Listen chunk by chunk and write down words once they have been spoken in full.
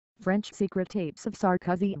French secret tapes of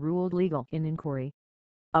Sarkozy ruled legal in inquiry.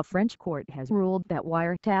 A French court has ruled that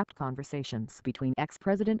wiretapped conversations between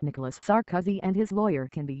ex-President Nicolas Sarkozy and his lawyer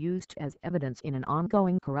can be used as evidence in an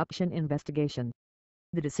ongoing corruption investigation.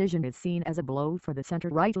 The decision is seen as a blow for the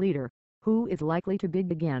center-right leader, who is likely to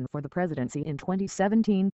bid again for the presidency in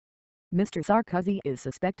 2017. Mr. Sarkozy is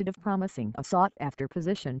suspected of promising a sought-after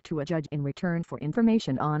position to a judge in return for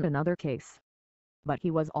information on another case. But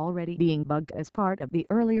he was already being bugged as part of the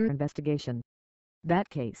earlier investigation. That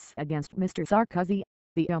case against Mr. Sarkozy,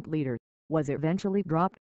 the UMP leader, was eventually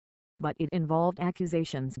dropped. But it involved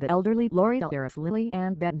accusations that elderly L'Oreal heiress Lily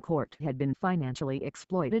Ann Bettencourt had been financially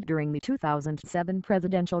exploited during the 2007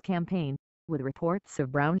 presidential campaign, with reports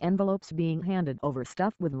of brown envelopes being handed over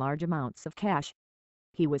stuffed with large amounts of cash.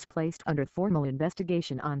 He was placed under formal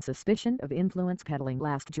investigation on suspicion of influence peddling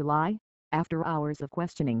last July, after hours of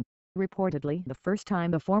questioning, reportedly the first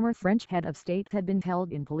time the former French head of state had been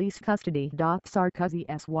held in police custody.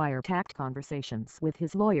 Sarkozy's wiretapped conversations with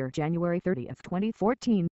his lawyer January 30,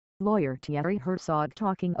 2014, lawyer Thierry Herzog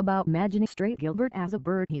talking about Magistrate Gilbert as a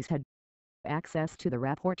bird he's had access to the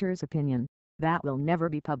rapporteur's opinion, that will never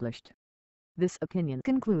be published. This opinion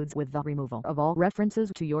concludes with the removal of all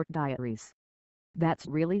references to your diaries. That's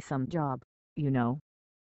really some job, you know.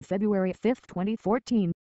 February 5,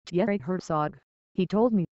 2014, Thierry Herzog, he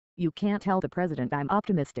told me, you can't tell the president I'm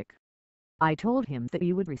optimistic. I told him that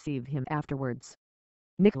you would receive him afterwards.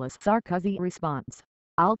 Nicolas Sarkozy responds,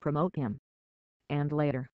 I'll promote him. And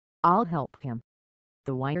later, I'll help him.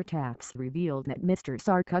 The wiretaps revealed that Mr.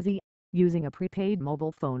 Sarkozy, using a prepaid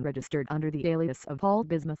mobile phone registered under the alias of Paul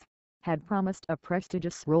Bismuth, had promised a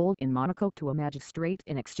prestigious role in Monaco to a magistrate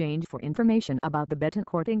in exchange for information about the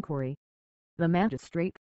Bettencourt inquiry. The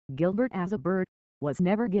magistrate, Gilbert as a bird, was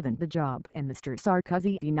never given the job and Mr.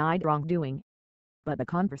 Sarkozy denied wrongdoing. But the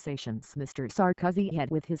conversations Mr. Sarkozy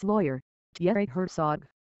had with his lawyer, Thierry Herzog,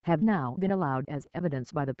 have now been allowed as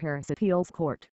evidence by the Paris Appeals Court.